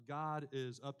God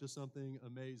is up to something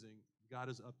amazing. God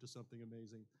is up to something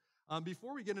amazing.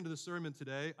 Before we get into the sermon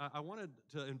today, I wanted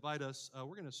to invite us,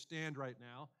 we're going to stand right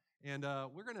now, and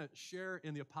we're going to share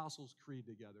in the Apostles' Creed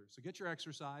together. So get your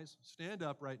exercise, stand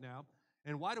up right now.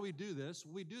 And why do we do this?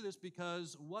 We do this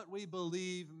because what we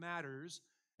believe matters,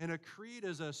 and a creed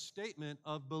is a statement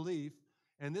of belief,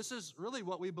 and this is really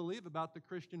what we believe about the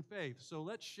Christian faith. So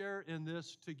let's share in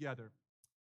this together.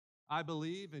 I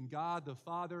believe in God the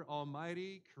Father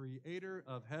Almighty, creator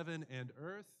of heaven and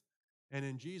earth, and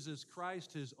in Jesus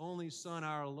Christ, his only Son,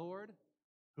 our Lord,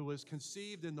 who was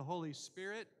conceived in the Holy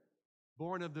Spirit,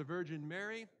 born of the Virgin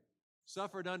Mary,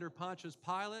 suffered under Pontius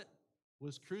Pilate,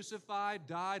 was crucified,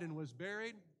 died, and was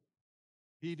buried.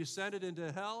 He descended into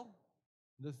hell.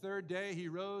 The third day he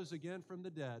rose again from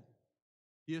the dead.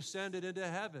 He ascended into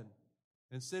heaven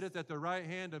and sitteth at the right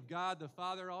hand of God the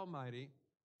Father Almighty.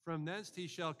 From thence he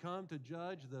shall come to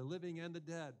judge the living and the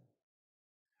dead.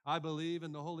 I believe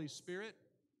in the Holy Spirit,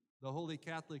 the Holy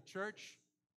Catholic Church,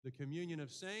 the communion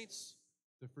of saints,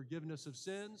 the forgiveness of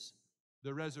sins,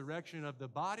 the resurrection of the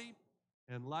body,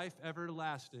 and life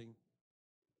everlasting.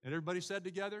 And everybody said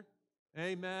together,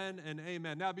 amen and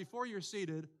amen. Now, before you're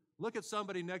seated, look at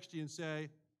somebody next to you and say,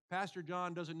 Pastor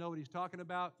John doesn't know what he's talking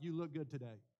about. You look good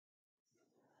today.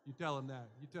 You tell him that.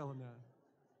 You tell him that.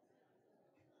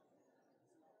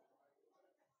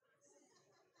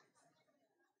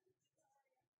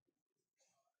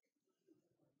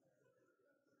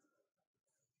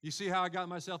 You see how I got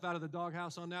myself out of the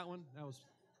doghouse on that one? That was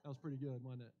pretty good,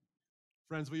 wasn't it?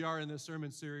 Friends, we are in this sermon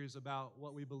series about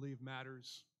what we believe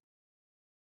matters.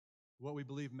 What we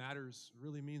believe matters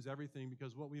really means everything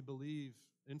because what we believe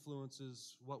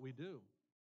influences what we do.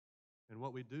 And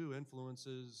what we do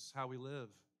influences how we live.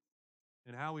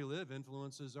 And how we live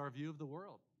influences our view of the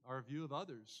world, our view of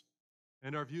others,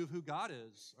 and our view of who God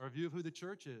is, our view of who the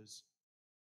church is,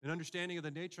 an understanding of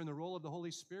the nature and the role of the Holy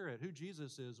Spirit, who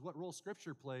Jesus is, what role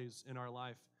Scripture plays in our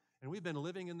life. And we've been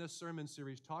living in this sermon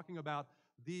series talking about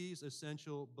these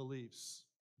essential beliefs,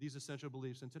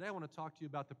 And today I want to talk to you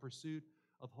about the pursuit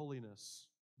of holiness,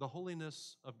 the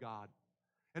holiness of God.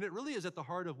 And it really is at the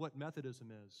heart of what Methodism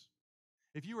is.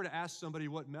 If you were to ask somebody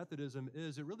what Methodism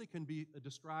is, it really can be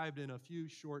described in a few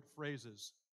short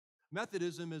phrases.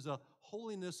 Methodism is a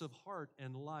holiness of heart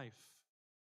and life.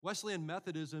 Wesleyan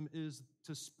Methodism is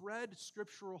to spread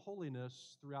scriptural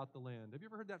holiness throughout the land. Have you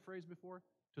ever heard that phrase before?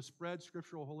 To spread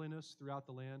scriptural holiness throughout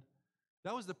the land?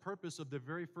 That was the purpose of the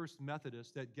very first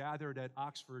Methodists that gathered at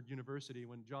Oxford University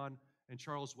when John and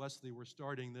Charles Wesley were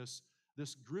starting this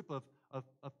group of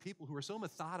people who were so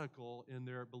methodical in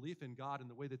their belief in God and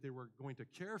the way that they were going to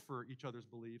care for each other's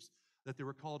beliefs that they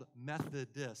were called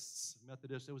Methodists.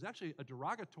 Methodists. It was actually a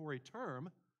derogatory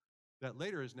term that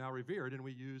later is now revered and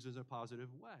we use in a positive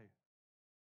way.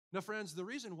 Now, friends, the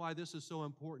reason why this is so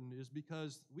important is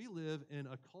because we live in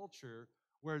a culture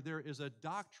where there is a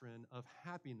doctrine of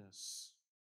happiness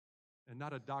and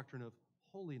not a doctrine of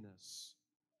holiness.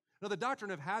 Now, the doctrine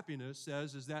of happiness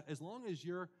says is that as long as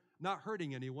you're not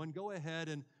hurting anyone, go ahead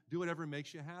and do whatever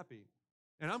makes you happy.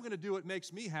 And I'm going to do what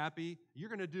makes me happy. You're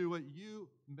going to do what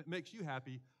makes you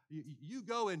happy. You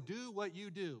go and do what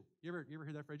you do. You ever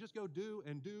hear that phrase? Just go do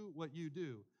and do what you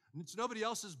do. And it's nobody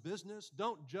else's business.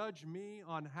 Don't judge me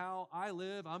on how I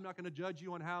live. I'm not going to judge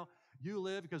you on how you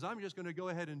live because I'm just going to go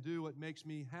ahead and do what makes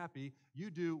me happy.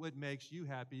 You do what makes you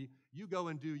happy. You go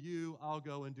and do you. I'll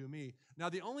go and do me. Now,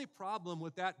 the only problem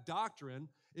with that doctrine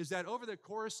is that over the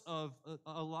course of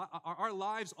our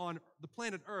lives on the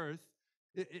planet Earth,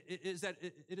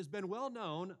 it has been well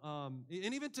known,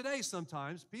 and even today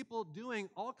sometimes, people doing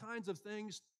all kinds of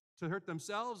things to hurt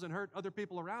themselves and hurt other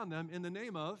people around them in the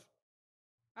name of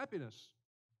happiness.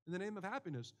 In the name of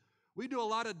happiness. We do a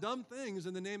lot of dumb things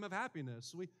in the name of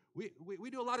happiness. We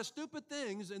do a lot of stupid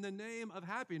things in the name of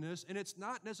happiness, and it's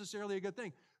not necessarily a good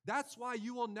thing. That's why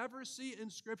you will never see in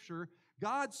Scripture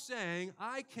God saying,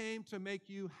 I came to make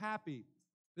you happy.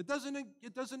 It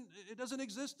doesn't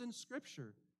exist in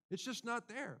Scripture. It's just not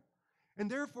there.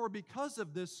 And therefore, because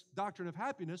of this doctrine of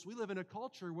happiness, we live in a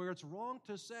culture where it's wrong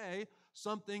to say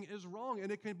something is wrong.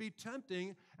 And it can be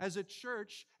tempting as a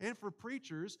church and for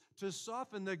preachers to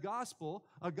soften the gospel,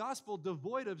 a gospel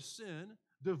devoid of sin,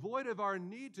 devoid of our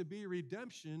need to be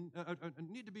redeemed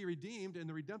in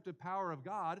the redemptive power of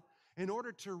God in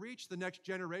order to reach the next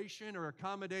generation or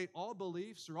accommodate all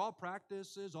beliefs or all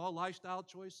practices, all lifestyle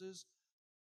choices.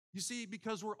 You see,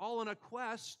 because we're all on a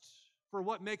quest for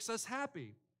what makes us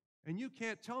happy. And you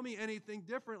can't tell me anything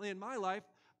differently in my life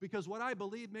because what I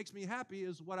believe makes me happy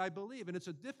is what I believe. And it's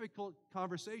a difficult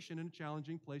conversation and a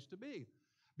challenging place to be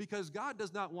because God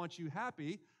does not want you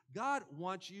happy. God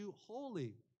wants you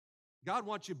holy. God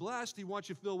wants you blessed. He wants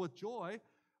you filled with joy.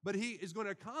 But he is going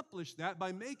to accomplish that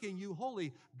by making you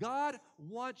holy. God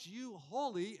wants you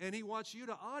holy, and he wants you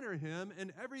to honor him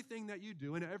in everything that you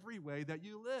do, in every way that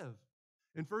you live.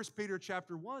 In 1 Peter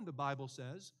chapter 1, the Bible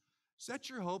says, set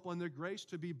your hope on the grace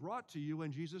to be brought to you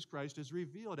when Jesus Christ is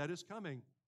revealed at his coming.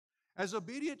 As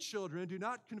obedient children, do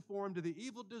not conform to the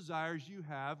evil desires you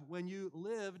have when you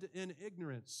lived in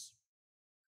ignorance.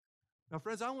 Now,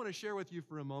 friends, I want to share with you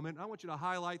for a moment. I want you to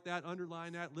highlight that,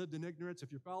 underline that, lived in ignorance. If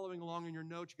you're following along in your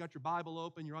notes, you got your Bible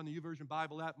open, you're on the YouVersion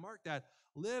Bible app, mark that,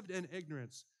 lived in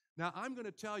ignorance. Now, I'm going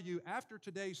to tell you, after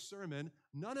today's sermon,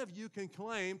 none of you can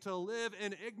claim to live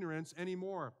in ignorance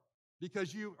anymore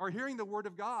because you are hearing the Word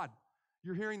of God.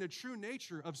 You're hearing the true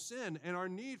nature of sin and our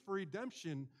need for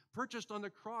redemption purchased on the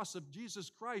cross of Jesus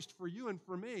Christ for you and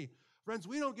for me. Friends,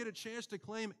 we don't get a chance to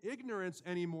claim ignorance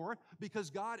anymore because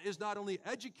God is not only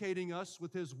educating us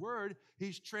with his word,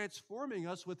 he's transforming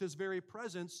us with his very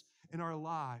presence in our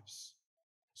lives.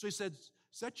 So he said,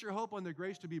 set your hope on the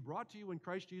grace to be brought to you when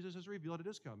Christ Jesus is revealed at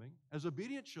his coming. As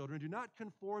obedient children, do not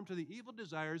conform to the evil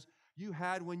desires you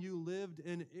had when you lived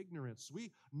in ignorance.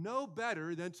 We know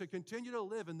better than to continue to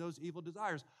live in those evil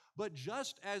desires. But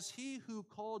just as he who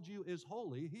called you is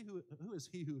holy, who is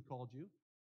he who called you?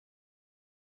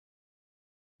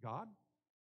 God,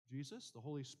 Jesus, the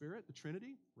Holy Spirit, the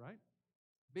Trinity, right?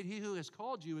 But he who has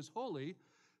called you is holy,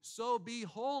 so be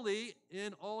holy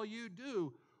in all you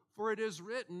do. For it is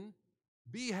written,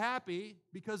 be happy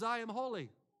because I am holy.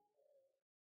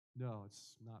 No,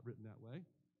 it's not written that way.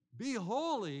 Be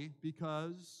holy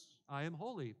because I am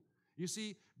holy. You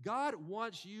see, God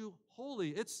wants you holy.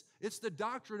 It's the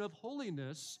doctrine of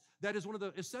holiness that is one of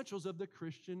the essentials of the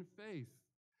Christian faith.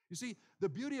 You see, the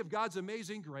beauty of God's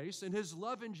amazing grace and his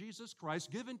love in Jesus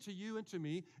Christ given to you and to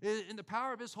me in the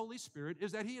power of his Holy Spirit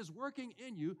is that he is working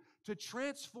in you to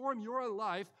transform your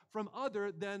life from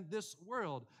other than this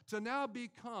world, to now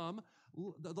become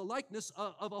the likeness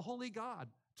of a holy God,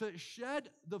 to shed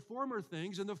the former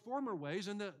things and the former ways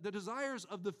and the desires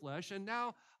of the flesh and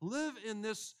now live in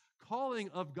this calling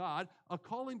of God, a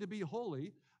calling to be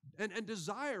holy, and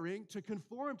desiring to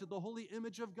conform to the holy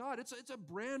image of God. It's a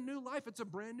brand new life. It's a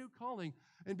brand new calling.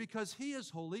 And because he is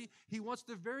holy, he wants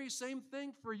the very same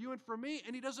thing for you and for me,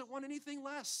 and he doesn't want anything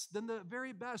less than the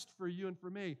very best for you and for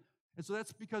me. And so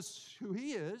that's because who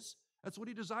he is, that's what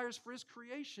he desires for his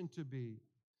creation to be.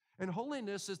 And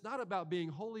holiness is not about being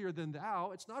holier than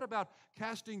thou. It's not about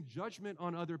casting judgment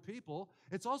on other people.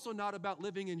 It's also not about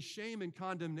living in shame and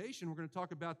condemnation. We're going to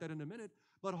talk about that in a minute.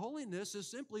 But holiness is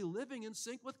simply living in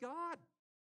sync with God.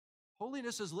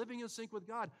 Holiness is living in sync with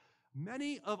God.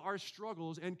 Many of our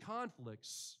struggles and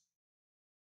conflicts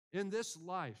in this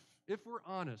life, if we're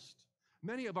honest,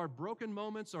 many of our broken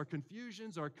moments, our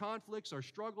confusions, our conflicts, our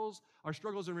struggles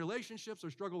in relationships, our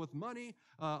struggle with money,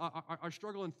 our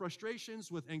struggle and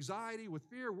frustrations with anxiety, with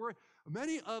fear,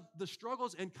 many of the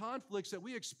struggles and conflicts that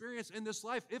we experience in this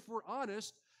life, if we're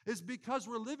honest, is because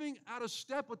we're living out of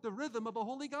step with the rhythm of a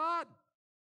holy God.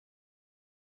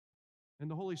 And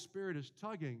the Holy Spirit is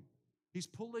tugging. He's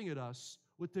pulling at us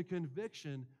with the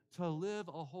conviction to live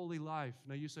a holy life.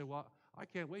 Now you say, well, I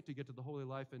can't wait to get to the holy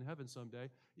life in heaven someday.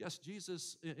 Yes,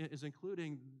 Jesus is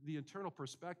including the eternal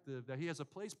perspective that he has a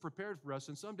place prepared for us,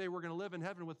 and someday we're going to live in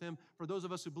heaven with him for those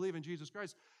of us who believe in Jesus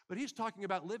Christ. But he's talking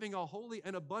about living a holy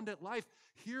and abundant life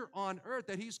here on earth,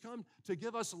 that he's come to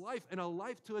give us life and a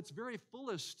life to its very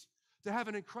fullest, to have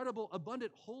an incredible,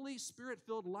 abundant, Holy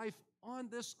Spirit-filled life on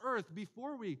this earth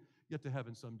before we get to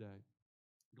heaven someday.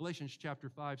 Galatians chapter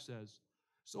 5 says,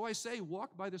 so I say,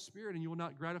 walk by the Spirit, and you will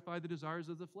not gratify the desires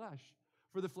of the flesh.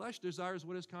 For the flesh desires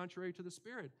what is contrary to the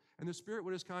Spirit, and the Spirit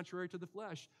what is contrary to the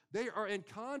flesh. They are in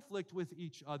conflict with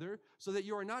each other, so that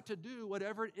you are not to do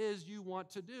whatever it is you want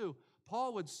to do.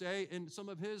 Paul would say in some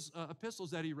of his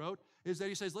epistles that he wrote, is that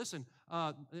he says, listen,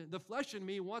 the flesh in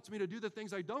me wants me to do the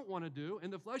things I don't want to do,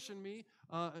 and the flesh in me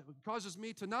causes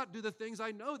me to not do the things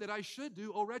I know that I should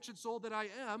do. O wretched soul that I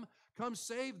am, come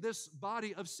save this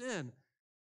body of sin.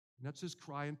 And that's his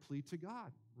cry and plea to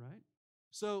God, right?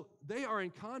 So they are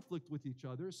in conflict with each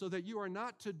other so that you are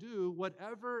not to do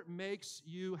whatever makes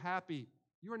you happy.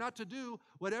 You are not to do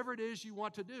whatever it is you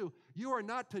want to do. You are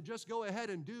not to just go ahead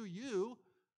and do you,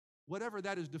 whatever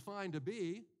that is defined to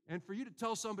be, and for you to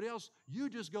tell somebody else, you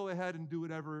just go ahead and do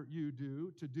whatever you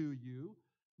do to do you.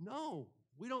 No,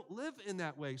 we don't live in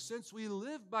that way. Since we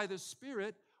live by the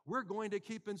Spirit, we're going to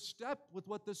keep in step with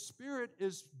what the Spirit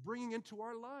is bringing into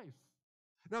our life.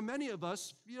 Now, many of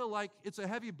us feel like it's a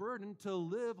heavy burden to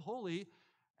live holy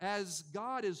as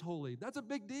God is holy. That's a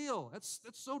big deal. That's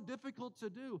so difficult to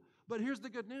do. But here's the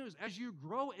good news. As you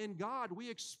grow in God, we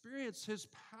experience his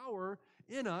power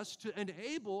in us to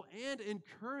enable and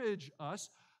encourage us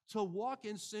to walk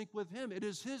in sync with Him. It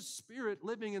is His Spirit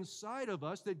living inside of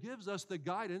us that gives us the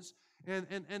guidance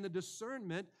and the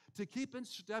discernment to keep in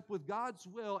step with God's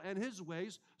will and His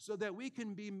ways so that we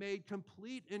can be made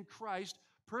complete in Christ,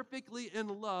 perfectly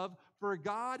in love for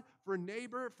God, for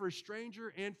neighbor, for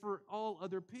stranger, and for all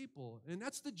other people. And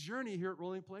that's the journey here at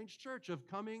Rolling Plains Church of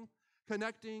coming,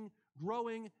 connecting,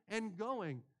 growing, and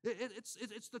going.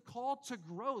 It's the call to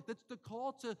growth. It's the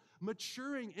call to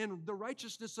maturing in the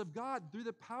righteousness of God through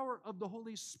the power of the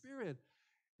Holy Spirit.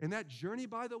 And that journey,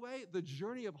 by the way, the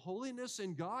journey of holiness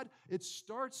in God, it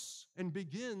starts and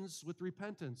begins with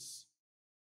repentance.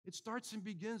 It starts and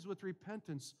begins with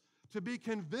repentance. To be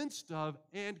convinced of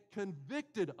and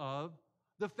convicted of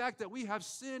the fact that we have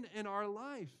sin in our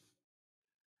life.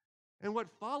 And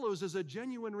what follows is a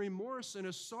genuine remorse and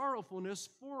a sorrowfulness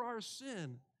for our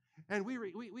sin. And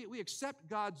we accept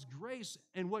God's grace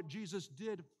and what Jesus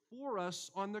did for us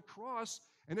on the cross,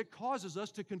 and it causes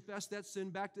us to confess that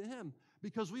sin back to Him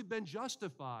because we've been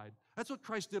justified. That's what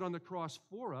Christ did on the cross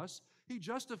for us. He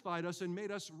justified us and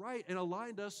made us right and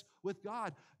aligned us with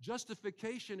God.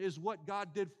 Justification is what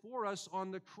God did for us on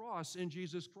the cross in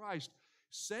Jesus Christ.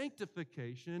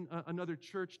 Sanctification, another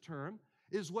church term,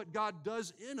 is what God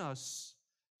does in us.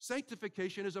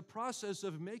 Sanctification is a process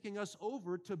of making us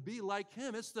over to be like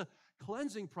Him. It's the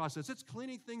cleansing process. It's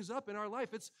cleaning things up in our life.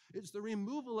 It's the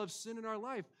removal of sin in our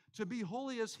life to be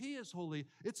holy as He is holy.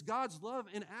 It's God's love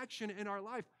in action in our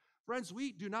life. Friends,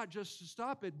 we do not just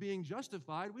stop at being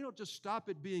justified. We don't just stop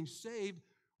at being saved.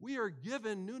 We are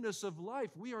given newness of life.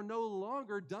 We are no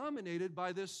longer dominated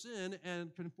by this sin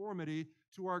and conformity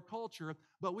to our culture,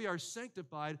 but we are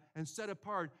sanctified and set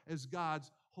apart as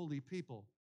God's holy people.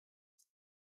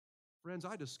 Friends,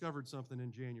 I discovered something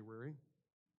in January.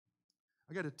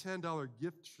 I got a $10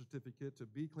 gift certificate to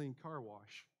Be Clean Car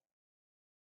Wash.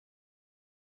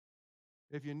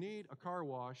 If you need a car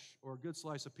wash or a good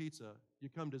slice of pizza, you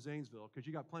come to Zanesville because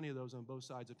you got plenty of those on both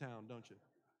sides of town, don't you?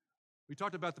 We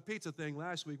talked about the pizza thing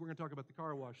last week. We're going to talk about the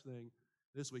car wash thing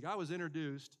this week. I was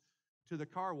introduced to the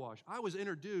car wash. I was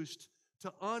introduced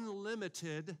to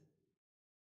unlimited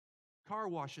car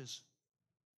washes.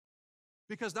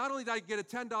 Because not only did I get a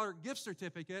 $10 gift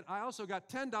certificate, I also got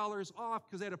 $10 off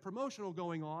because they had a promotional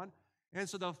going on. And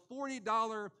so the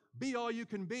 $40 Be All You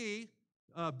Can Be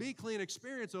Clean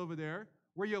experience over there,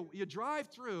 where you drive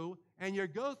through and you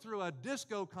go through a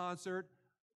disco concert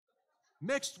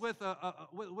mixed with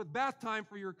bath time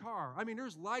for your car. I mean,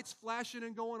 there's lights flashing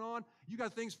and going on. You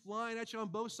got things flying at you on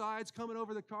both sides, coming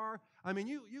over the car. I mean,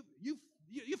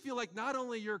 you feel like not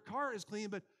only your car is clean,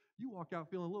 but you walk out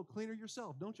feeling a little cleaner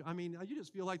yourself, don't you? I mean, you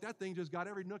just feel like that thing just got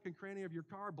every nook and cranny of your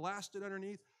car blasted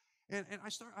underneath. And I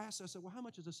asked, I said, well, how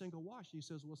much is a single wash? He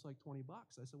says, well, it's like $20.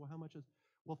 I said, well, how much is?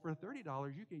 Well, for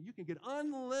 $30, you can get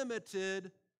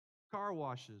unlimited car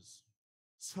washes.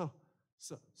 So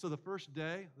the first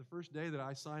day that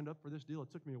I signed up for this deal, it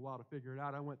took me a while to figure it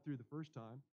out. I went through the first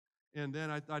time. And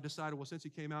then I decided, well, since he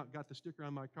came out and got the sticker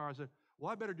on my car, I said,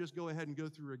 well, I better just go ahead and go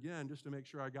through again just to make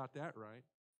sure I got that right.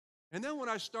 And then when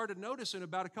I started noticing,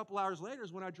 about a couple hours later,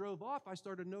 is when I drove off, I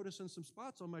started noticing some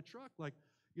spots on my truck. Like,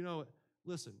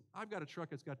 listen, I've got a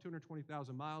truck that's got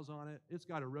 220,000 miles on it. It's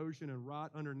got erosion and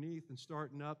rot underneath and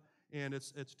starting up. And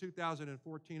it's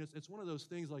 2014. It's one of those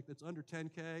things like that's under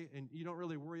 10K, and you don't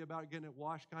really worry about getting it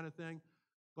washed kind of thing.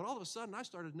 But all of a sudden, I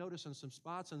started noticing some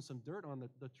spots and some dirt on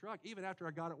the truck, even after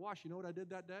I got it washed. You know what I did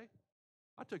that day?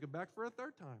 I took it back for a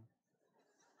third time.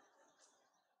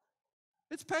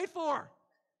 It's paid for,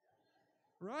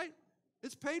 right?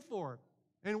 It's paid for.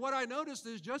 And what I noticed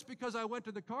is just because I went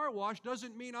to the car wash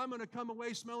doesn't mean I'm going to come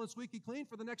away smelling squeaky clean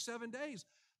for the next 7 days.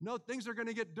 No, things are going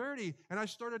to get dirty. And I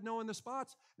started knowing the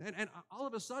spots. And all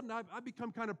of a sudden, I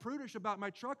become kind of prudish about my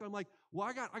truck. I'm like, well,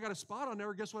 I got a spot on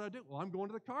there. Guess what I do? Well, I'm going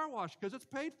to the car wash because it's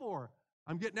paid for.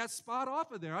 I'm getting that spot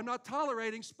off of there. I'm not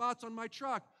tolerating spots on my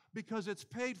truck because it's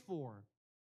paid for.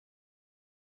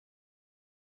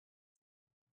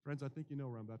 Friends, I think you know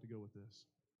where I'm about to go with this.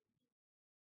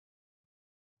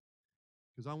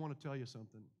 Because I want to tell you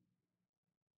something.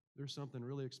 There's something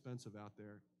really expensive out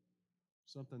there,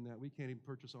 something that we can't even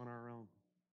purchase on our own.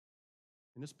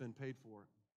 And it's been paid for.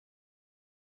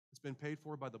 It's been paid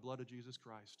for by the blood of Jesus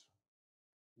Christ,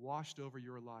 washed over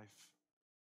your life.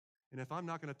 And if I'm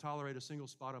not going to tolerate a single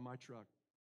spot on my truck,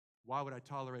 why would I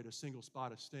tolerate a single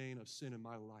spot of stain of sin in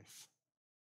my life?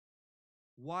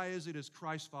 Why is it as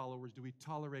Christ followers do we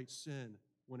tolerate sin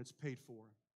when it's paid for?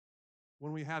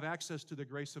 When we have access to the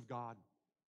grace of God?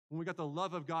 When we got the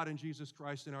love of God in Jesus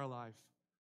Christ in our life?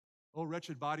 Oh,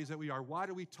 wretched bodies that we are, why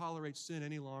do we tolerate sin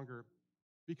any longer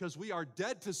because we are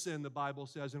dead to sin, the Bible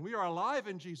says, and we are alive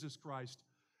in Jesus Christ.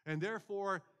 And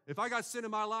therefore, if I got sin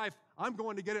in my life, I'm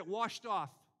going to get it washed off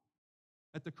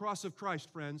at the cross of Christ,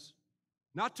 friends.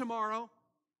 Not tomorrow,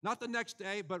 not the next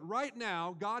day, but right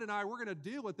now, God and I, we're going to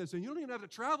deal with this. And you don't even have to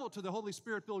travel to the Holy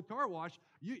Spirit-filled car wash.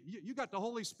 You got the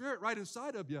Holy Spirit right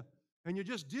inside of you. And you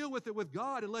just deal with it with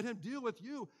God and let Him deal with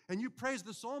you. And you praise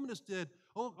the psalmist did.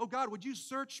 Oh God, would you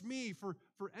search me for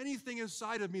anything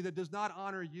inside of me that does not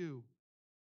honor you?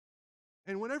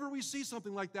 And whenever we see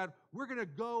something like that, we're going to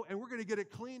go and we're going to get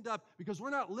it cleaned up because we're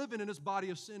not living in this body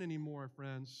of sin anymore,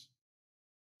 friends.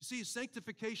 You see,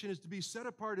 sanctification is to be set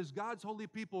apart as God's holy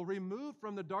people, removed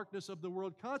from the darkness of the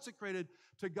world, consecrated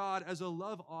to God as a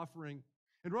love offering.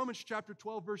 In Romans chapter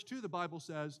 12, verse 2, the Bible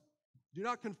says, "Do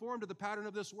not conform to the pattern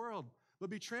of this world, but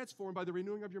be transformed by the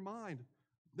renewing of your mind.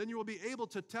 Then you will be able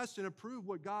to test and approve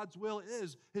what God's will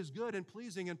is, His good and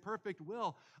pleasing and perfect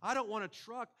will." I don't want a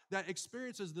truck that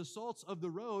experiences the salts of the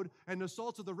road, and the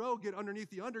salts of the road get underneath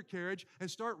the undercarriage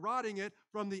and start rotting it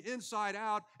from the inside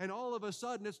out, and all of a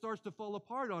sudden it starts to fall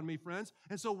apart on me, friends.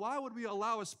 And so why would we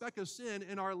allow a speck of sin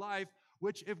in our life,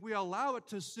 which if we allow it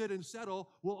to sit and settle,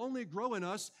 will only grow in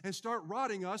us and start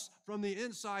rotting us from the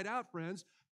inside out, friends,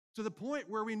 to the point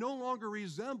where we no longer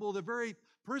resemble the very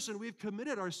person we've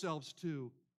committed ourselves to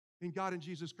in God and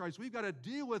Jesus Christ. We've got to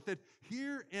deal with it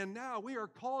here and now. We are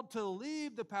called to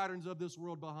leave the patterns of this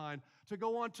world behind, to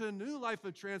go on to a new life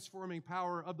of transforming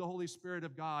power of the Holy Spirit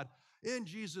of God in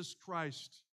Jesus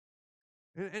Christ.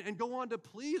 And go on to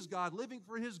please God, living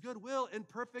for His good will in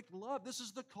perfect love. This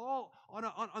is the call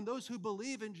on those who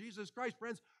believe in Jesus Christ.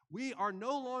 Friends, we are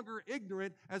no longer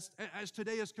ignorant as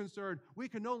today is concerned. We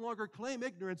can no longer claim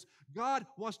ignorance. God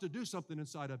wants to do something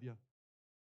inside of you.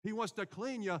 He wants to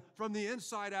clean you from the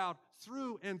inside out,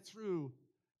 through and through,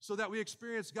 so that we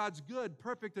experience God's good,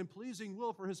 perfect, and pleasing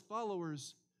will for His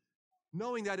followers,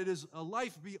 knowing that it is a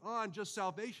life beyond just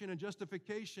salvation and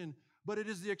justification, but it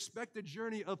is the expected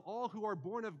journey of all who are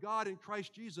born of God in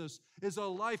Christ Jesus, is a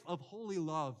life of holy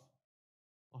love.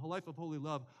 A life of holy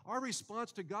love. Our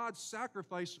response to God's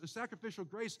sacrificial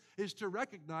grace, is to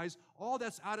recognize all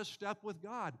that's out of step with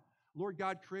God. Lord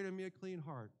God, create in me a clean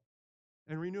heart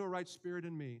and renew a right spirit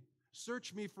in me.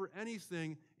 Search me for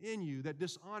anything in you that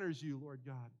dishonors you, Lord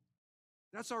God.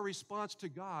 That's our response to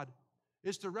God,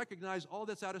 is to recognize all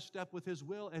that's out of step with His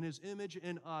will and His image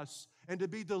in us, and to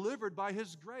be delivered by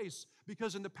His grace,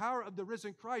 because in the power of the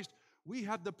risen Christ, we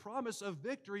have the promise of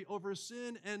victory over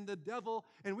sin and the devil,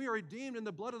 and we are redeemed in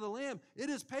the blood of the Lamb. It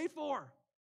is paid for.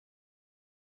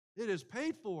 It is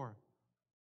paid for.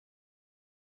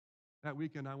 That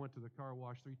weekend, I went to the car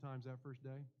wash 3 times that first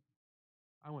day.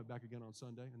 I went back again on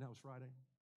Sunday, and that was Friday.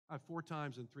 I have 4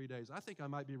 times in 3 days. I think I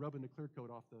might be rubbing the clear coat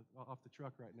off the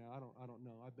truck right now. I don't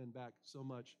know. I've been back so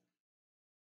much,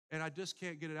 and I just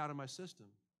can't get it out of my system.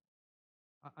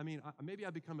 I mean, maybe I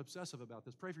become obsessive about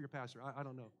this. Pray for your pastor. I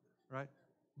don't know, right?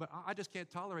 But I just can't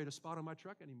tolerate a spot on my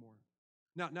truck anymore.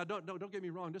 Now, don't get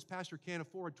me wrong. This pastor can't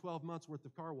afford 12 months worth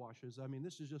of car washes. I mean,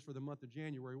 this is just for the month of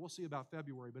January. We'll see about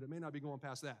February, but it may not be going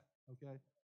past that. Okay,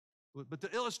 but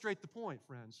to illustrate the point,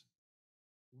 friends.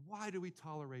 Why do we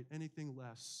tolerate anything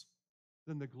less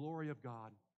than the glory of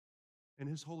God and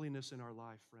His holiness in our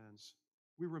life, friends?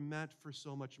 We were meant for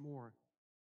so much more.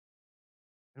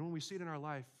 And when we see it in our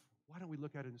life, why don't we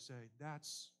look at it and say,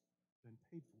 that's been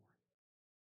paid for,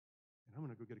 and I'm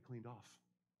going to go get it cleaned off.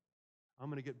 I'm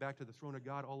going to get back to the throne of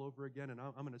God all over again, and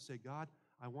I'm going to say, God,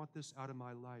 I want this out of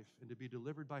my life, and to be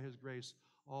delivered by His grace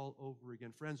all over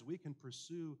again. Friends, we can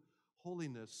pursue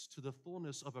holiness to the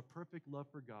fullness of a perfect love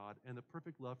for God and the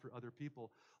perfect love for other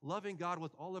people. Loving God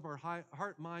with all of our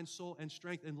heart, mind, soul, and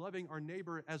strength, and loving our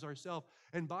neighbor as ourselves.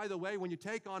 And by the way, when you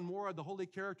take on more of the holy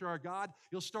character of God,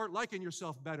 you'll start liking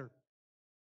yourself better.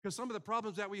 Because some of the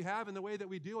problems that we have in the way that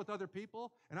we deal with other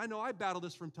people, and I know I battle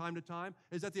this from time to time,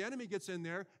 is that the enemy gets in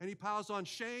there and he piles on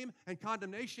shame and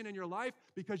condemnation in your life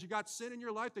because you got sin in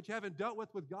your life that you haven't dealt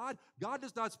with God. God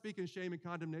does not speak in shame and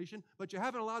condemnation, but you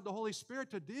haven't allowed the Holy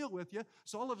Spirit to deal with you,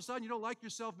 so all of a sudden you don't like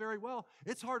yourself very well.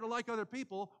 It's hard to like other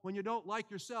people when you don't like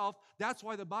yourself. That's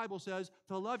why the Bible says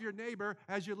to love your neighbor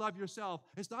as you love yourself.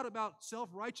 It's not about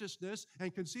self-righteousness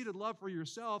and conceited love for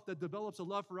yourself that develops a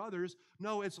love for others.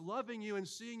 No, it's loving you and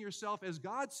seeing yourself as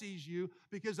God sees you,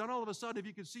 because then all of a sudden, if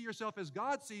you can see yourself as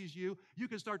God sees you, you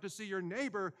can start to see your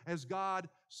neighbor as God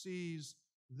sees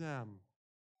them.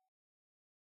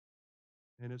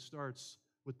 And it starts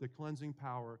with the cleansing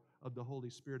power of the Holy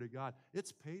Spirit of God.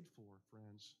 It's paid for,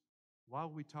 friends. Why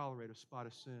would we tolerate a spot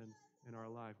of sin in our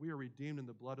life? We are redeemed in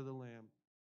the blood of the Lamb.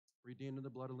 Redeemed in the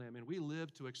blood of the Lamb. And we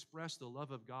live to express the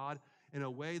love of God in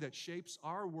a way that shapes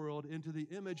our world into the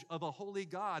image of a holy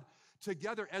God.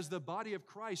 Together as the body of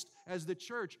Christ, as the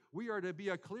church, we are to be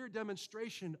a clear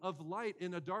demonstration of light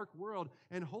in a dark world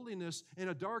and holiness in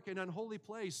a dark and unholy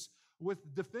place,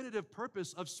 with definitive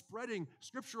purpose of spreading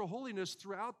scriptural holiness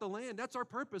throughout the land. That's our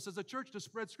purpose as a church, to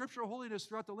spread scriptural holiness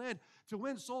throughout the land, to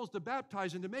win souls, to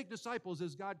baptize, and to make disciples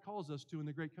as God calls us to in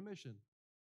the Great Commission.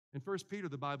 In 1 Peter,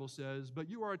 the Bible says, "But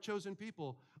you are a chosen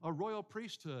people, a royal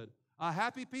priesthood, a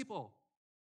happy people."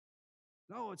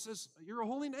 No, it says you're a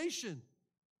holy nation.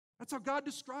 That's how God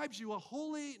describes you, a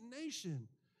holy nation.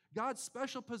 God's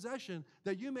special possession,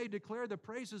 that you may declare the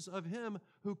praises of him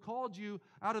who called you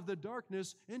out of the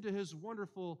darkness into his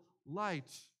wonderful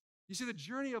light. You see, the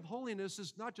journey of holiness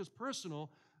is not just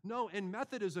personal. No, in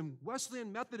Methodism,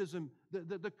 Wesleyan Methodism,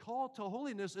 the call to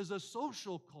holiness is a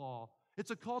social call.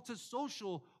 It's a call to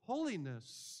social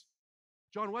holiness.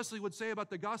 John Wesley would say about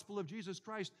the gospel of Jesus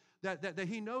Christ that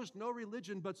he knows no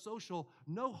religion but social,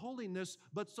 no holiness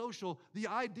but social. The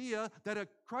idea that a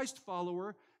Christ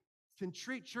follower can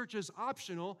treat church as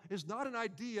optional is not an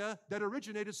idea that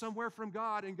originated somewhere from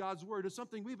God and God's word. It's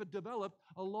something we've developed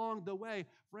along the way.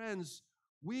 Friends,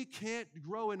 we can't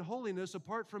grow in holiness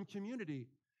apart from community.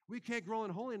 We can't grow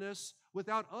in holiness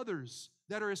without others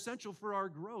that are essential for our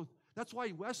growth. That's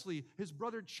why Wesley, his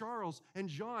brother Charles, and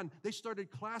John, they started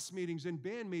class meetings and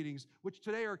band meetings, which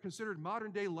today are considered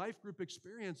modern-day life group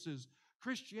experiences.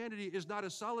 Christianity is not a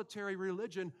solitary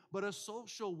religion, but a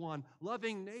social one,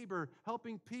 loving neighbor,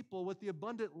 helping people with the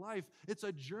abundant life. It's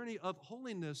a journey of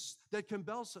holiness that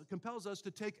compels us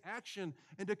to take action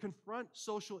and to confront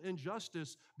social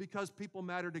injustice. Because people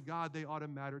matter to God, they ought to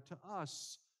matter to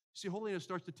us. See, holiness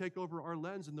starts to take over our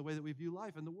lens in the way that we view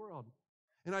life and the world.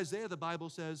 In Isaiah, the Bible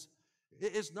says,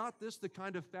 "Is not this the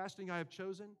kind of fasting I have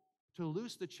chosen? To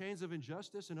loose the chains of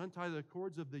injustice and untie the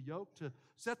cords of the yoke, to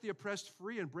set the oppressed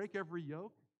free and break every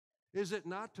yoke? Is it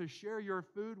not to share your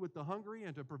food with the hungry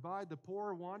and to provide the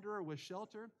poor wanderer with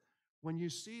shelter? When you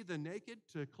see the naked,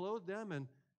 to clothe them and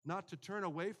not to turn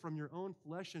away from your own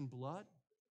flesh and blood?"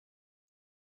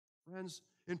 Friends,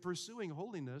 in pursuing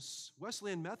holiness,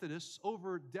 Wesleyan Methodists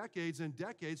over decades and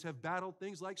decades have battled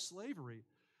things like slavery,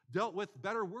 dealt with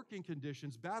better working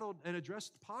conditions, battled and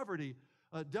addressed poverty,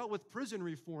 dealt with prison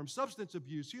reform, substance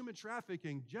abuse, human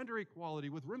trafficking, gender equality,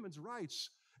 with women's rights,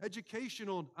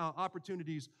 educational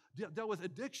opportunities, dealt with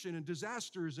addiction and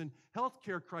disasters and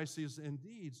healthcare crises and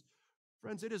needs.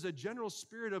 Friends, it is a general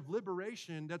spirit of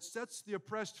liberation that sets the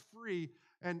oppressed free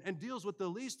and deals with the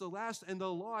least, the last, and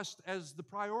the lost as the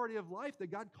priority of life that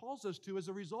God calls us to as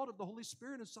a result of the Holy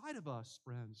Spirit inside of us,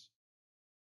 friends.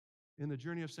 In the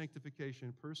journey of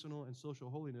sanctification, personal and social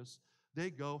holiness,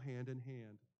 they go hand in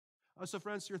hand. So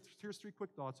friends, here's three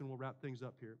quick thoughts and we'll wrap things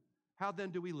up here. How then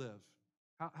do we live?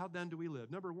 How then do we live?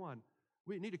 Number one,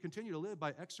 we need to continue to live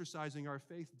by exercising our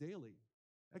faith daily.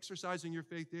 Exercising your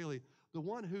faith daily. The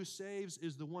one who saves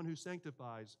is the one who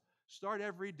sanctifies. Start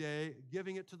every day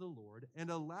giving it to the Lord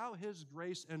and allow his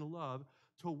grace and love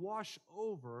to wash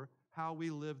over how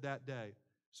we live that day.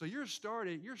 So you're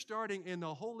starting in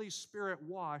the Holy Spirit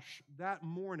wash that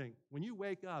morning. When you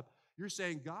wake up, you're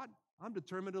saying, "God, I'm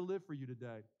determined to live for you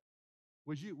today.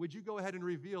 Would you go ahead and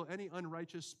reveal any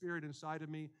unrighteous spirit inside of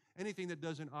me, anything that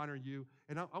doesn't honor you?"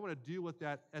 And I want to deal with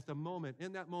that at the moment.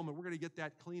 In that moment, we're going to get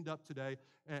that cleaned up today.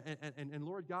 And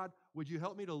Lord God, would you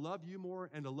help me to love you more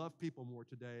and to love people more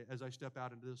today as I step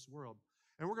out into this world?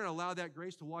 And we're going to allow that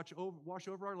grace to wash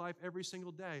over our life every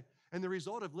single day. And the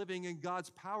result of living in God's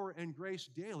power and grace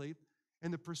daily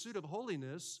and the pursuit of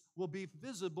holiness will be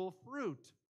visible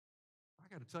fruit. I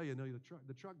got to tell you,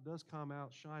 the truck does come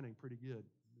out shining pretty good.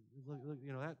 Look,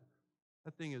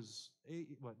 that thing is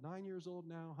 9 years old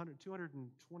now,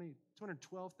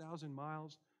 212,000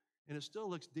 miles, and it still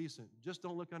looks decent. Just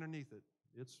don't look underneath it.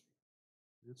 It's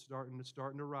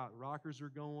starting to rot. Rockers are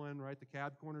going, right? The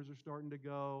cab corners are starting to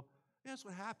go. Yeah, that's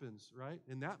what happens, right?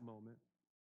 In that moment.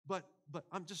 But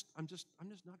I'm just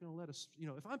not going to let us,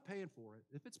 if I'm paying for it,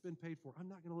 if it's been paid for, I'm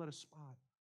not going to let a spot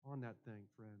on that thing,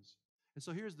 friends. And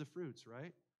so here's the fruits,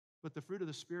 right? But the fruit of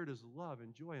the Spirit is love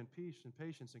and joy and peace and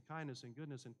patience and kindness and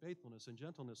goodness and faithfulness and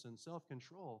gentleness and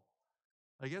self-control.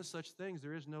 Against such things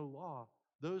there is no law.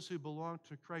 Those who belong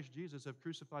to Christ Jesus have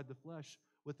crucified the flesh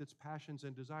with its passions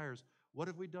and desires. What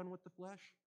have we done with the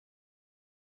flesh?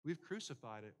 We've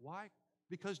crucified it. Why?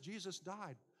 Because Jesus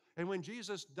died. And when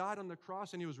Jesus died on the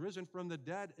cross and he was risen from the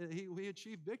dead, he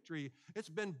achieved victory. It's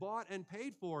been bought and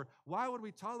paid for. Why would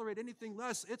we tolerate anything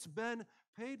less? It's been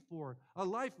paid for. A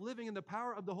life living in the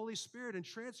power of the Holy Spirit and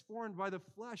transformed by the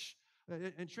flesh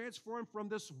and transformed from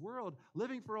this world,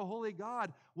 living for a holy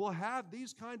God, will have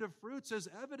these kind of fruits as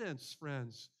evidence,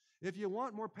 friends. If you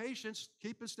want more patience,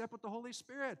 keep in step with the Holy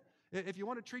Spirit. If you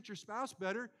want to treat your spouse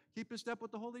better, keep in step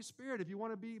with the Holy Spirit. If you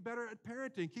want to be better at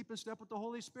parenting, keep in step with the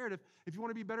Holy Spirit. If you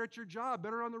want to be better at your job,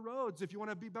 better on the roads, if you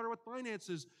want to be better with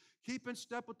finances, keep in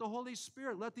step with the Holy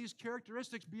Spirit. Let these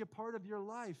characteristics be a part of your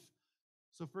life.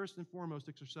 So first and foremost,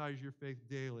 exercise your faith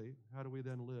daily. How do we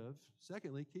then live?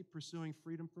 Secondly, keep pursuing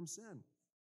freedom from sin.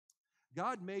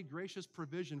 God made gracious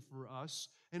provision for us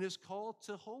and is called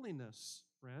to holiness,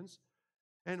 friends.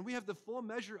 And we have the full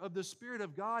measure of the Spirit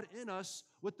of God in us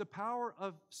with the power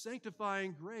of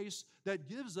sanctifying grace that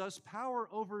gives us power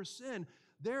over sin.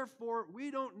 Therefore, we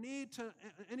don't need to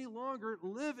any longer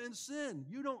live in sin.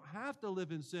 You don't have to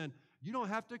live in sin. You don't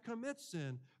have to commit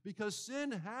sin because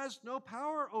sin has no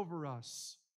power over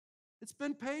us. It's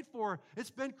been paid for.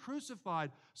 It's been crucified.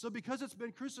 So because it's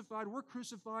been crucified, we're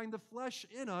crucifying the flesh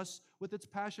in us with its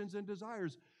passions and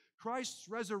desires. Christ's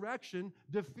resurrection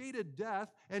defeated death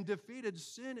and defeated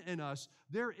sin in us.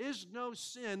 There is no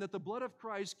sin that the blood of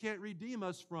Christ can't redeem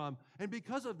us from. And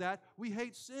because of that, we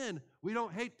hate sin. We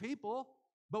don't hate people,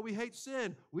 but we hate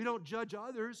sin. We don't judge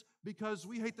others because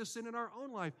we hate the sin in our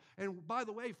own life. And by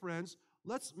the way, friends,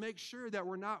 let's make sure that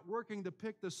we're not working to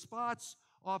pick the spots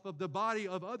off of the body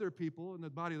of other people, in the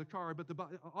body of the car, but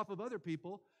off of other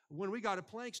people when we got a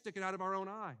plank sticking out of our own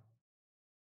eye,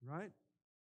 right?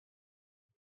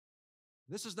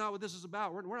 This is not what this is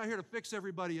about. We're not here to fix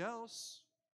everybody else,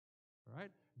 right?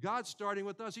 God's starting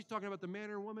with us. He's talking about the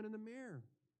man or woman in the mirror.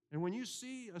 And when you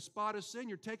see a spot of sin,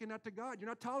 you're taking that to God. You're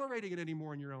not tolerating it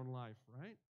anymore in your own life,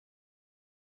 right?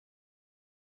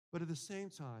 But at the same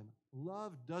time,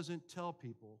 love doesn't tell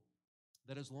people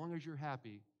that as long as you're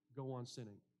happy, go on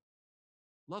sinning.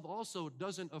 Love also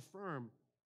doesn't affirm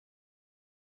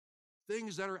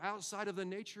things that are outside of the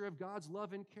nature of God's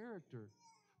love and character.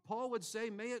 Paul would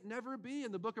say, may it never be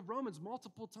in the book of Romans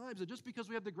multiple times that just because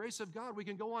we have the grace of God, we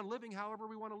can go on living however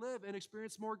we want to live and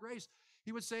experience more grace.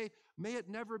 He would say, may it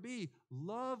never be.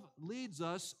 Love leads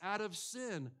us out of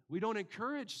sin. We don't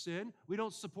encourage sin. We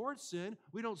don't support sin.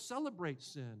 We don't celebrate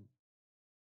sin.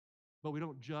 But we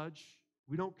don't judge.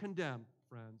 We don't condemn,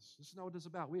 friends. This is not what this is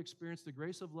about. We experience the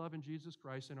grace of love in Jesus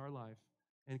Christ in our life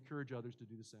and encourage others to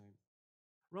do the same.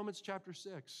 Romans chapter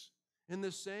 6. In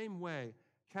the same way,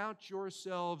 count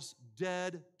yourselves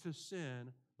dead to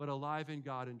sin, but alive in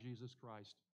God in Jesus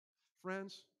Christ.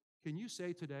 Friends, can you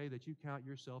say today that you count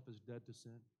yourself as dead to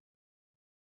sin?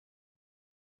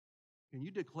 Can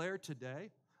you declare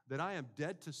today that I am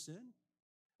dead to sin?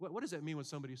 What does that mean when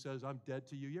somebody says, I'm dead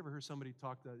to you? You ever heard somebody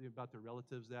talk about their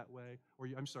relatives that way? Or,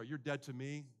 I'm sorry, you're dead to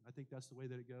me? I think that's the way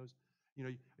that it goes. You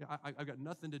know, I've got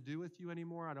nothing to do with you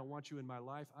anymore. I don't want you in my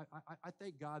life. I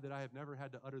thank God that I have never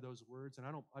had to utter those words, and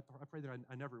I pray that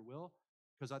I never will,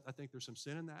 because I think there's some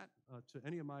sin in that to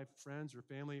any of my friends or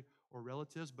family or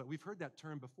relatives. But we've heard that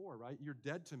term before, right? You're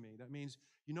dead to me. That means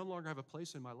you no longer have a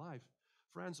place in my life.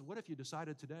 Friends, what if you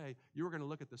decided today you were going to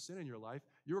look at the sin in your life,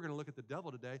 you were going to look at the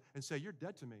devil today and say, you're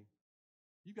dead to me.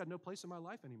 You've got no place in my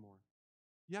life anymore.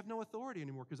 You have no authority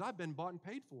anymore because I've been bought and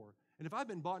paid for. And if I've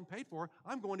been bought and paid for,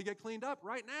 I'm going to get cleaned up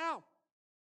right now.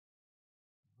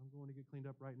 I'm going to get cleaned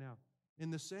up right now. In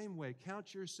the same way,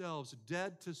 count yourselves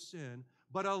dead to sin,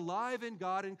 but alive in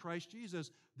God in Christ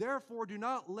Jesus. Therefore, do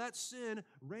not let sin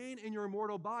reign in your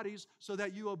mortal bodies so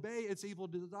that you obey its evil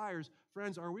desires.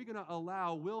 Friends, are we going to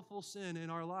allow willful sin in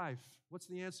our life? What's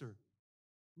the answer?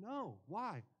 No.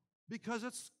 Why? Because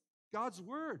it's God's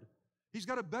word. He's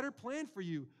got a better plan for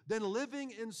you than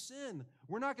living in sin.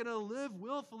 We're not going to live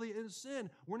willfully in sin.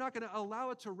 We're not going to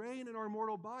allow it to reign in our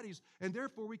mortal bodies. And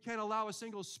therefore, we can't allow a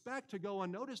single speck to go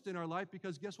unnoticed in our life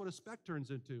because guess what a speck turns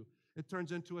into? It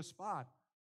turns into a spot.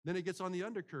 Then it gets on the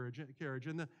undercarriage,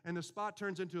 and the spot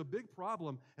turns into a big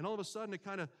problem. And all of a sudden, it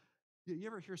kind of, you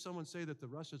ever hear someone say that the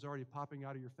rust is already popping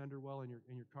out of your fender well in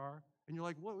your car? And you're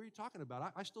like, what are you talking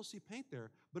about? I still see paint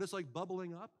there, but it's like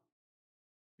bubbling up.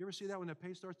 You ever see that when that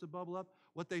paint starts to bubble up?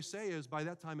 What they say is by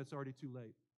that time it's already too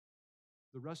late.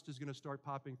 The rust is going to start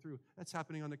popping through. That's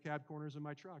happening on the cab corners of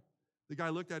my truck. The guy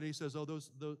looked at it and he says, oh, those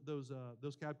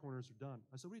cab corners are done.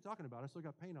 I said, what are you talking about? I still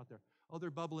got paint out there. Oh, they're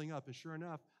bubbling up. And sure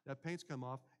enough, that paint's come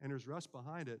off and there's rust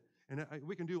behind it. And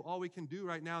we can do all we can do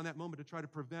right now in that moment to try to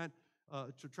prevent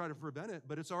it,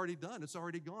 but it's already done. It's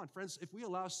already gone. Friends, if we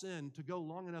allow sin to go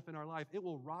long enough in our life, it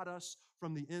will rot us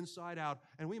from the inside out.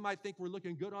 And we might think we're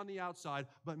looking good on the outside,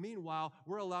 but meanwhile,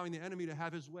 we're allowing the enemy to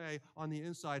have his way on the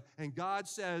inside. And God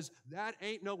says, that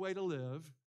ain't no way to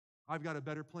live. I've got a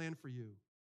better plan for you.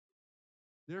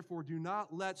 Therefore, do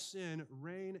not let sin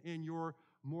reign in your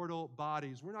mortal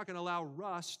bodies. We're not going to allow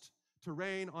rust to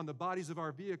reign on the bodies of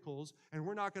our vehicles, and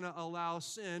we're not going to allow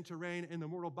sin to reign in the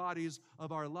mortal bodies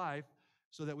of our life.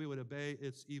 so that we would obey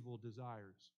its evil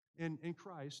desires. In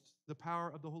Christ, the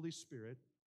power of the Holy Spirit,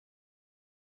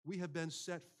 we have been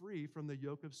set free from the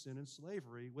yoke of sin and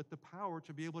slavery with the power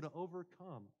to be able to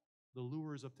overcome the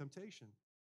lures of temptation.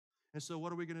 And so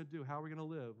what are we going to do? How are we going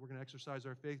to live? We're going to exercise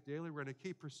our faith daily. We're going to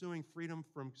keep pursuing freedom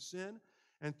from sin.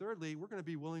 And thirdly, we're going to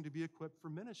be willing to be equipped for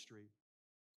ministry.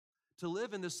 To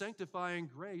live in the sanctifying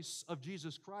grace of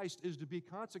Jesus Christ is to be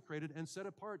consecrated and set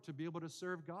apart to be able to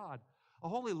serve God. A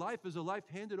holy life is a life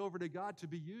handed over to God to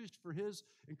be used for His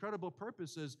incredible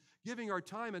purposes, giving our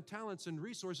time and talents and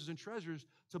resources and treasures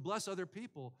to bless other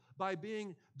people by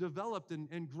being developed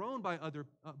and grown by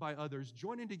others,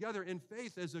 joining together in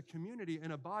faith as a community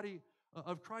and a body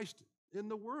of Christ in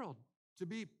the world, to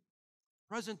be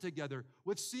present together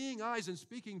with seeing eyes and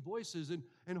speaking voices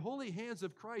and holy hands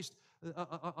of Christ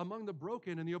among the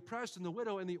broken and the oppressed and the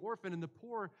widow and the orphan and the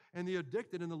poor and the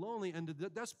addicted and the lonely and the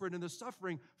desperate and the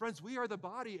suffering. Friends, we are the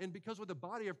body, and because we're the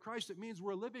body of Christ, it means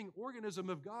we're a living organism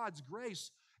of God's grace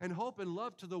and hope and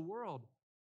love to the world,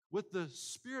 with the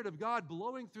Spirit of God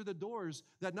blowing through the doors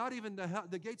that not even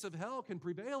the gates of hell can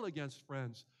prevail against,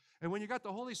 friends. And when you got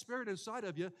the Holy Spirit inside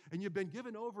of you and you've been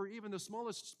given over even the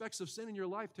smallest specks of sin in your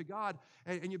life to God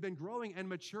and you've been growing and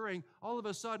maturing, all of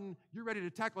a sudden you're ready to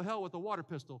tackle hell with a water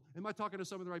pistol. Am I talking to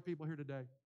some of the right people here today?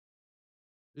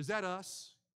 Is that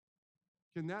us?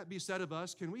 Can that be said of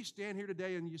us? Can we stand here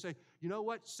today and you say, you know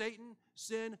what, Satan,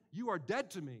 sin, you are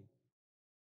dead to me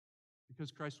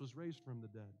because Christ was raised from the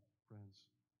dead, friends.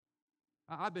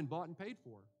 I've been bought and paid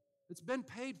for. It's been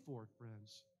paid for,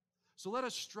 friends. So let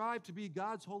us strive to be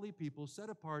God's holy people, set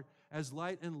apart as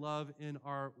light and love in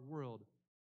our world,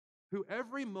 who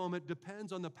every moment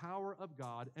depends on the power of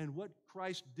God and what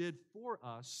Christ did for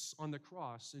us on the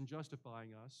cross in justifying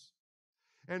us,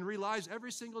 and relies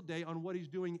every single day on what He's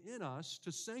doing in us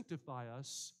to sanctify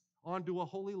us onto a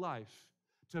holy life,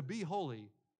 to be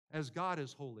holy as God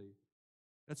is holy.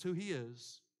 That's who He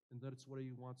is, and that's what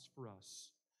He wants for us.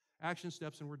 Action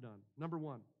steps, and we're done. Number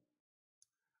 1.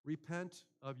 Repent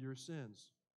of your sins.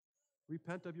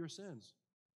 Repent of your sins.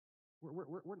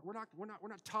 We're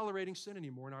not tolerating sin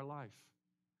anymore in our life.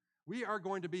 We are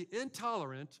going to be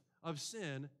intolerant of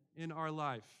sin in our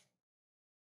life.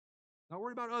 Not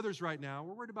worried about others right now.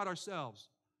 We're worried about ourselves.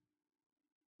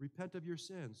 Repent of your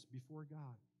sins before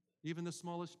God, even the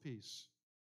smallest piece.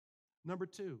 Number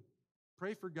 2,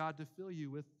 pray for God to fill you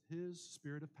with His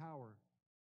Spirit of power.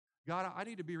 God, I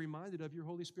need to be reminded of your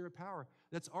Holy Spirit power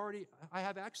that's already I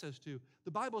have access to.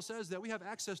 The Bible says that we have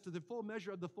access to the full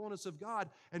measure of the fullness of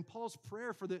God, and Paul's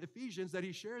prayer for the Ephesians that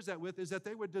he shares that with is that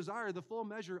they would desire the full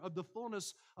measure of the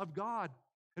fullness of God.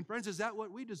 And friends, is that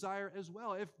what we desire as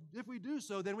well? If we do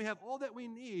so, then we have all that we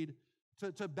need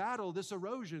to battle this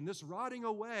erosion, this rotting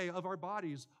away of our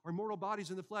bodies, our mortal bodies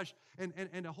in the flesh,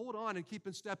 and to hold on and keep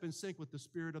in step and sync with the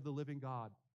Spirit of the living God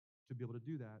to be able to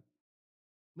do that.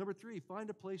 Number 3, find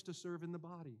a place to serve in the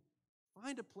body.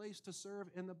 Find a place to serve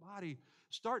in the body.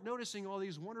 Start noticing all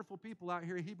these wonderful people out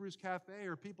here at Hebrews Cafe,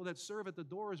 or people that serve at the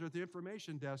doors or at the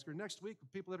information desk, or next week,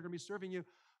 people that are going to be serving you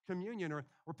communion, or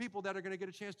people that are going to get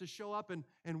a chance to show up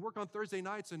and work on Thursday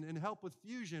nights and help with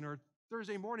Fusion, or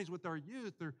Thursday mornings with our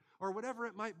youth, or whatever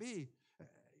it might be.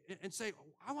 And say,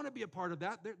 I want to be a part of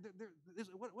that.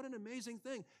 What an amazing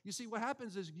thing. You see, what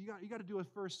happens is you got to do a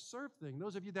first serve thing.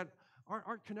 Those of you that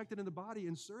aren't connected in the body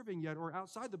and serving yet, or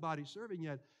outside the body serving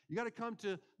yet, you got to come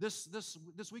to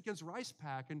this weekend's Rice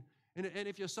Pack. And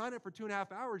if you sign up for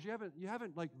 2.5 hours, you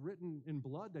haven't like written in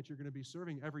blood that you're going to be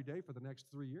serving every day for the next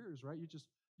 3 years, right?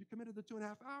 You committed the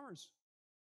 2.5 hours.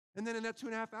 And then in that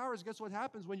 2.5 hours, guess what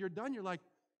happens? When you're done, you're like,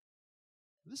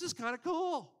 this is kind of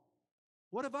cool.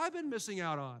 What have I been missing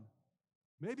out on?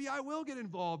 Maybe I will get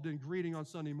involved in greeting on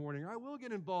Sunday morning. I will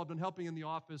get involved in helping in the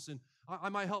office, and I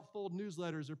might help fold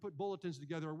newsletters or put bulletins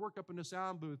together or work up in a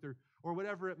sound booth or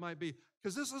whatever it might be,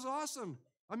 because this is awesome.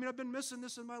 I mean, I've been missing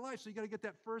this in my life, so you got to get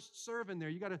that first serve in there.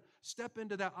 You got to step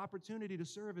into that opportunity to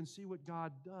serve and see what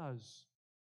God does.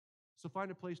 So find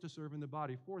a place to serve in the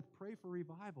body. 4th, pray for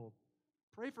revival.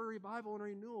 Pray for revival and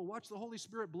renewal. Watch the Holy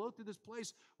Spirit blow through this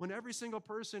place when every single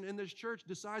person in this church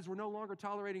decides we're no longer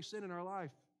tolerating sin in our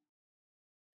life.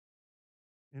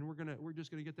 And we're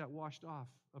just going to get that washed off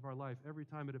of our life every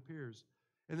time it appears.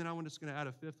 And then I'm just going to add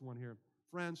a 5th one here.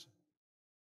 Friends,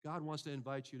 God wants to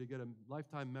invite you to get a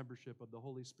lifetime membership of the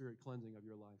Holy Spirit cleansing of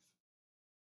your life,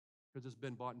 because it's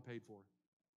been bought and paid for.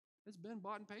 It's been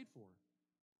bought and paid for.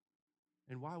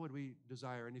 And why would we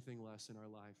desire anything less in our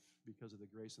life because of the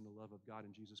grace and the love of God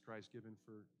in Jesus Christ given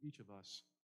for each of us,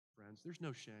 friends? There's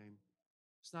no shame.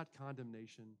 It's not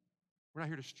condemnation. We're not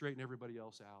here to straighten everybody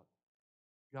else out.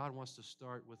 God wants to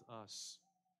start with us,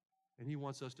 and He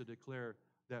wants us to declare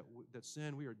that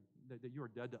sin, that you are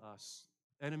dead to us.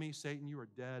 Enemy, Satan, you are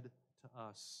dead to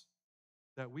us.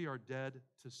 That we are dead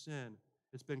to sin.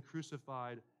 It's been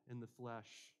crucified in the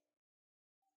flesh.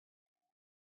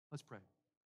 Let's pray.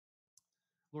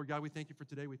 Lord God, we thank you for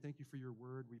today. We thank you for your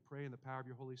word. We pray in the power of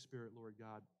your Holy Spirit, Lord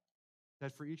God,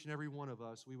 that for each and every one of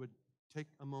us, we would take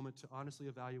a moment to honestly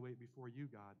evaluate before you,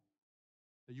 God,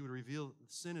 that you would reveal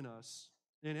sin in us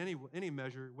in any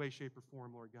measure, way, shape, or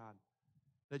form, Lord God,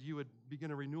 that you would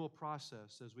begin a renewal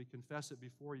process as we confess it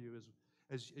before you,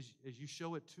 as you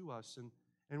show it to us.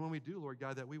 And when we do, Lord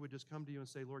God, that we would just come to you and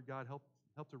say, Lord God,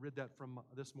 help to rid that from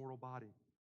this mortal body.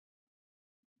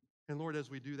 And Lord, as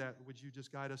we do that, would you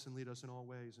just guide us and lead us in all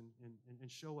ways and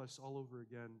show us all over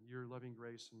again your loving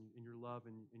grace and your love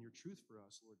and your truth for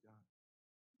us, Lord God.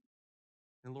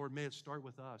 And Lord, may it start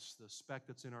with us, the speck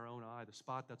that's in our own eye, the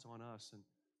spot that's on us,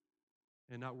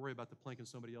 and not worry about the plank in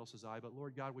somebody else's eye. But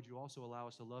Lord God, would you also allow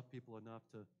us to love people enough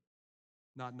to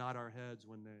not nod our heads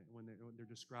when they're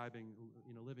describing,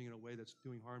 living in a way that's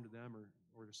doing harm to them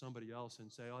or to somebody else, and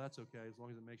say, oh, that's okay, as long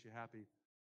as it makes you happy.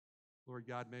 Lord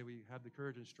God, may we have the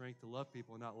courage and strength to love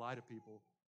people and not lie to people.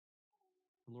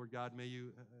 And Lord God, may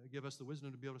you give us the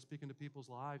wisdom to be able to speak into people's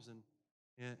lives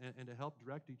and to help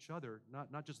direct each other,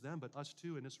 not just them, but us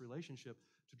too in this relationship,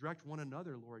 to direct one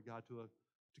another, Lord God, to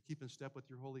keep in step with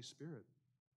your Holy Spirit,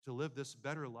 to live this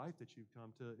better life that you've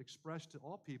come, to express to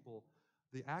all people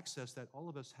the access that all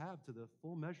of us have to the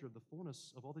full measure of the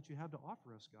fullness of all that you have to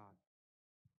offer us, God.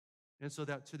 And so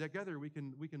that together we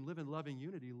can live in loving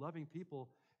unity, loving people,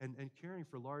 and caring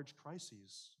for large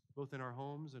crises, both in our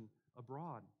homes and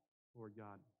abroad, Lord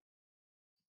God.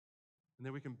 And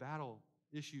then we can battle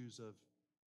issues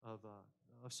of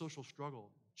social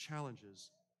struggle, challenges,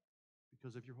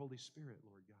 because of your Holy Spirit,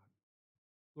 Lord God.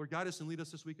 Lord, guide us and lead us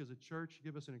this week as a church.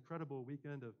 Give us an incredible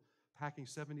weekend of packing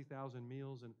 70,000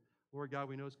 meals. And Lord God,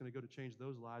 we know it's going to go to change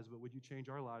those lives, but would you change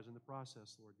our lives in the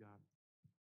process, Lord God?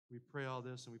 We pray all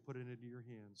this and we put it into your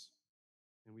hands.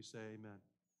 And we say amen.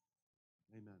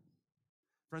 Amen.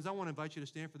 Friends, I want to invite you to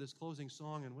stand for this closing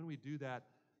song. And when we do that,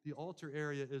 the altar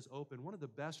area is open. One of the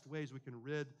best ways we can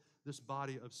rid this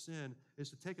body of sin is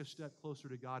to take a step closer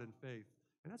to God in faith.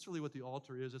 And that's really what the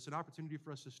altar is. It's an opportunity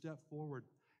for us to step forward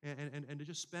and to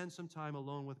just spend some time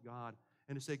alone with God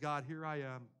and to say, God, here I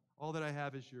am. All that I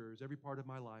have is yours, every part of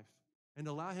my life. And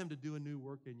allow him to do a new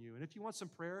work in you. And if you want some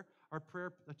prayer, our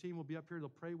prayer team will be up here. They'll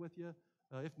pray with you.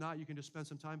 If not, you can just spend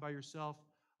some time by yourself.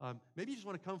 Maybe you just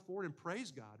want to come forward and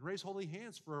praise God, raise holy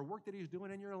hands for a work that he's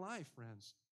doing in your life,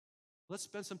 friends. Let's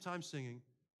spend some time singing.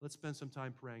 Let's spend some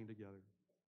time praying together.